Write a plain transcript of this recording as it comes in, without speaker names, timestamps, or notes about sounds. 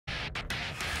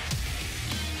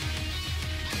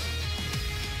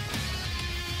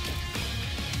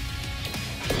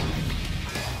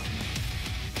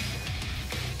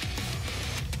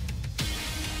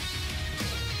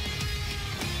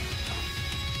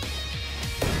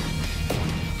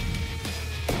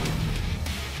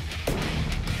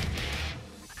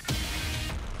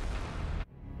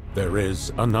There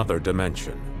is another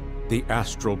dimension, the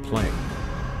astral plane.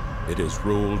 It is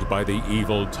ruled by the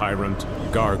evil tyrant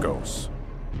Gargos.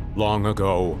 Long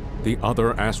ago, the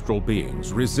other astral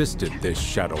beings resisted this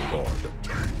Shadow Lord,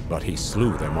 but he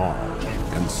slew them all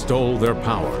and stole their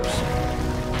powers.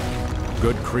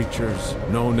 Good creatures,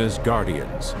 known as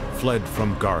Guardians, fled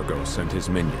from Gargos and his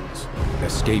minions,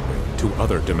 escaping to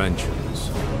other dimensions.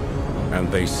 And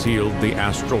they sealed the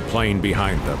astral plane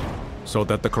behind them, so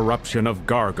that the corruption of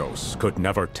Gargos could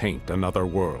never taint another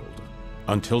world.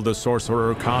 Until the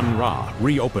sorcerer Khan Ra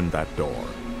reopened that door,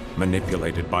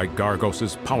 manipulated by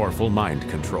Gargos' powerful mind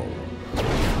control.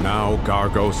 Now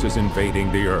Gargos is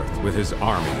invading the Earth with his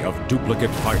army of duplicate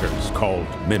fighters called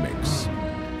Mimics.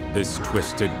 This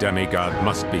twisted demigod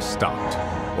must be stopped,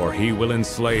 or he will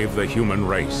enslave the human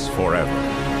race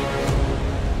forever.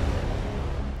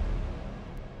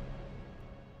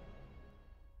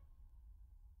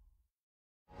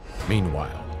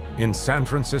 Meanwhile, in San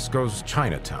Francisco's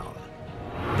Chinatown,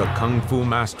 the Kung Fu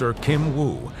master Kim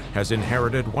Wu has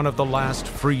inherited one of the last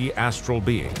free astral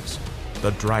beings,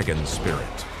 the Dragon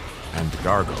Spirit, and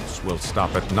Gargos will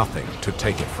stop at nothing to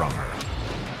take it from her.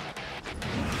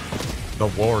 The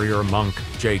warrior monk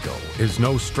Jago is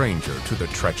no stranger to the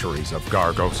treacheries of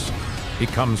Gargos. He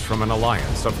comes from an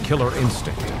alliance of Killer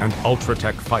Instinct and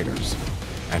Ultratech fighters,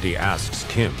 and he asks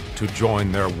Kim to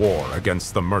join their war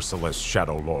against the merciless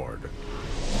Shadow Lord.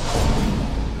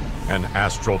 An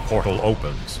astral portal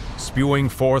opens, spewing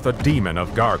forth a demon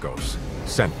of Gargos,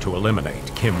 sent to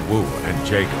eliminate Kim Wu and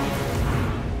Jago.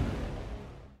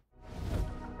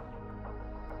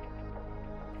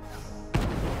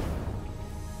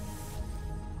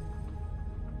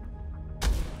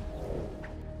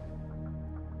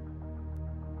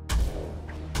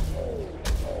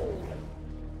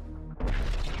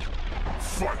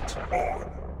 Fight on!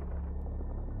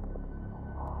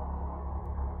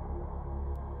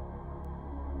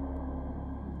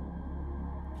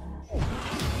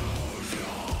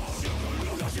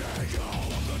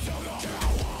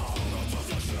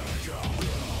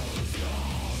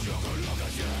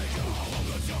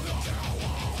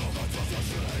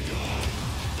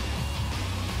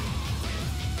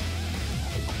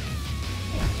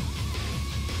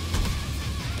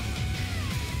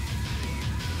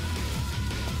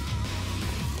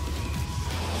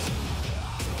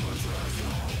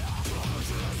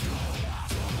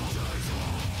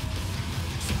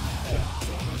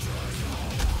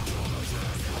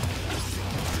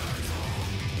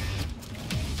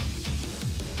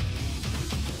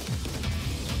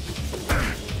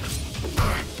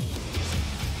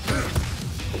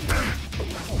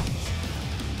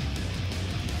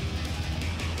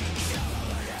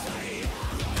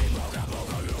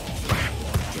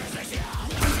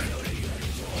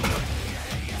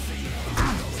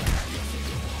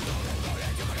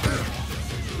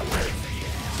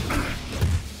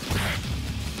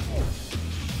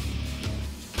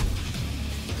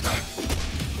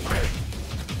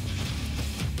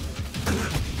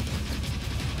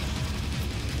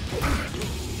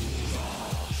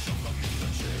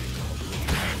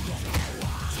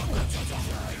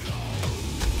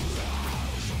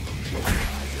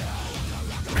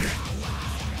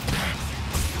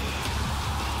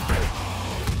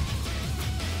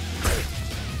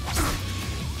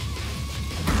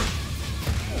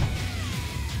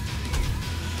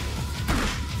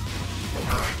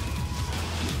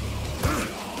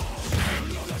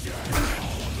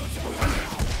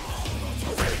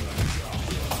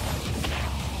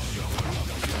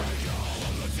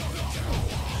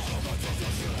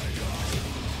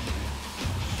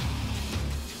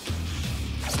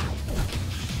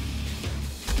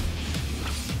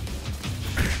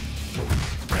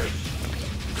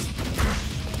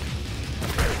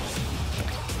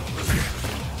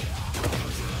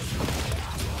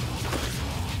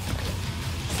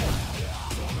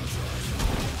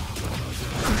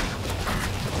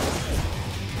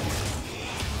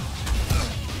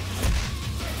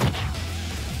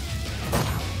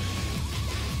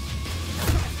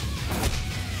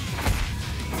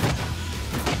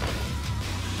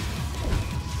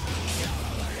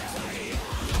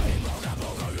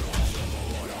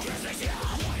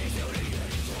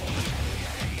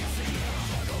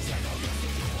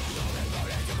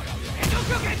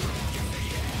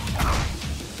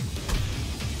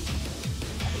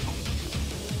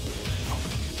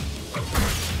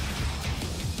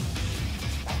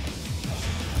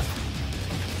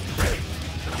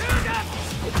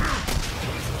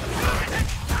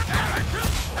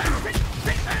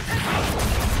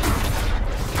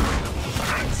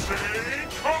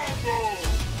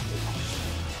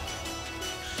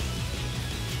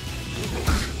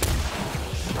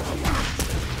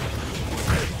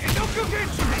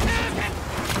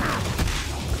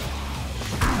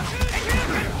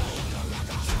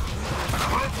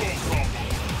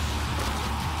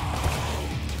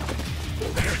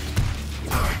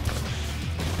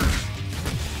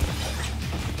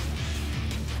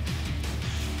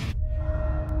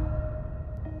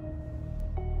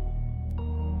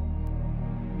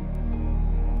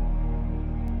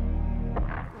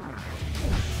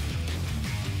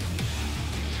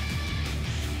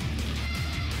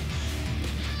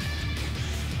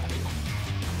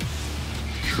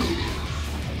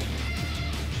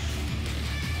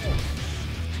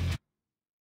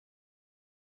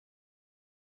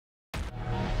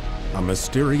 A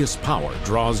mysterious power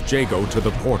draws Jago to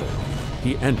the portal.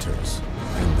 He enters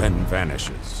and then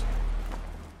vanishes.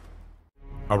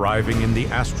 Arriving in the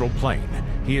astral plane,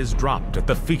 he is dropped at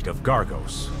the feet of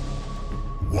Gargos.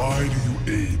 Why do you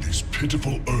aid these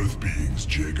pitiful Earth beings,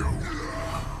 Jago?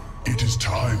 It is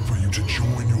time for you to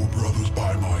join your brothers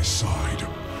by my side,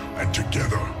 and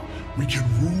together we can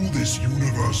rule this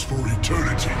universe for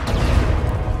eternity.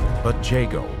 But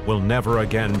Jago will never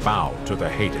again bow to the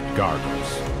hated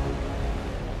Gargos.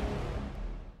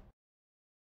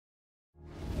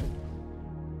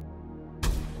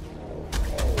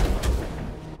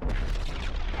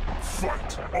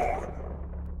 Fight on!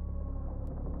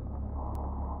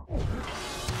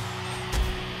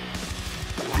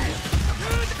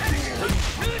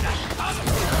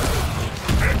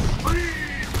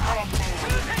 Extreme combo!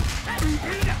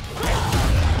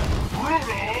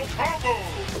 Brutal combo!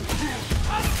 King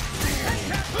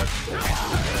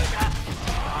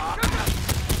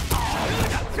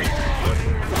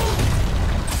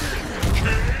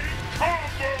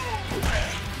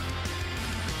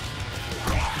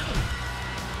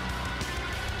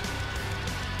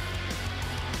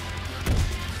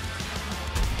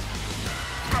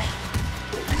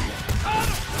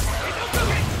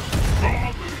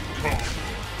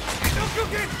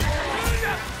combo!